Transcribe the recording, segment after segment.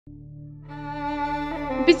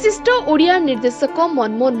विशिष्ट ओडिया निर्देशक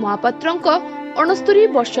मनमोहन महापात्रंक 69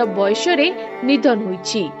 वर्ष बयस निधन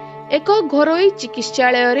होईछि। एक घरोई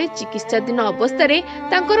चिकित्सालय चिकित्साधीन अवस्था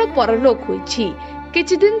तांकर परलोक होईछि।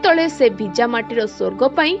 किछि दिन तले से भिजा माटीर स्वर्ग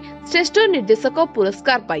पई श्रेष्ठ निर्देशक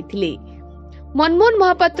पुरस्कार पाइथिले। मनमोहन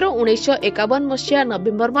महापात्र 1951 मसीहा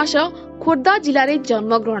नवेम्बर मास खोर्धा जिले में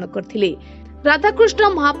जन्मग्रहण करथिले।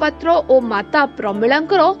 राधाकृष्ण महापात्र और माता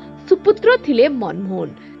प्रमिलांकर सुपुत्र थिले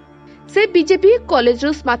मनमोहन। से बीजेपी कॉलेज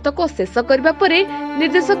स्नातक शेष करबा परे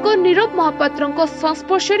निर्देशक नीरब महापात्र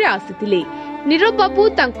संस्पर्श रे आसीथिले। नीरब बाबू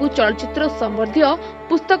तांकु चलचित्र संबंधी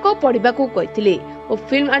पुस्तक पढ़ा कहिथिले और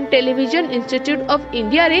film and television institute of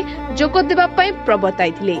India रे जोग देबा पई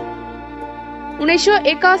प्रवर्ताइथिले।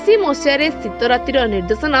 1981 मसीह सीता रातिर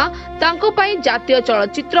निर्देशना तांको पई जातीय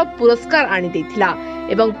चलचित्र पुरस्कार आनी देथिला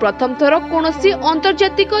एवं प्रथम थर कोनोसी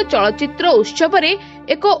अंतर्जातिक चलचित्र उत्सव रे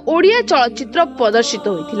एक ओडिया चलचित्र प्रदर्शित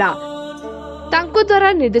होइथिला। तांको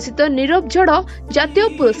द्वारा निर्देशित नीरब झड़ जातीय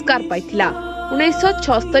पुरस्कार पाइथिला।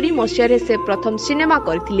 1976 मसीह से प्रथम सिनेमा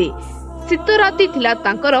करथिले। सीता राती थिला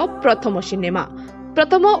तांकर प्रथम सिनेमा।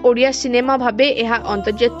 प्रथम ओडिया सिनेमा भाबे एहा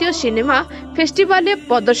अंतर्जातीय सिनेमा फेस्टिवल रे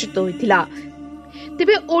प्रदर्शित होइथिला।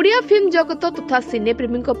 तेबे ओडिया फिल्म जगत तथा सिने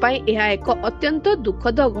प्रेमी पई एहा एक अत्यंत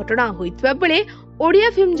दुखद घटना होइतबा बेले ओडिया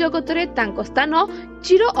फिल्म जगत रे तांको स्थान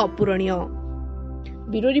चिर अपूरणीय।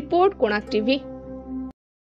 Bureau report Konark TV.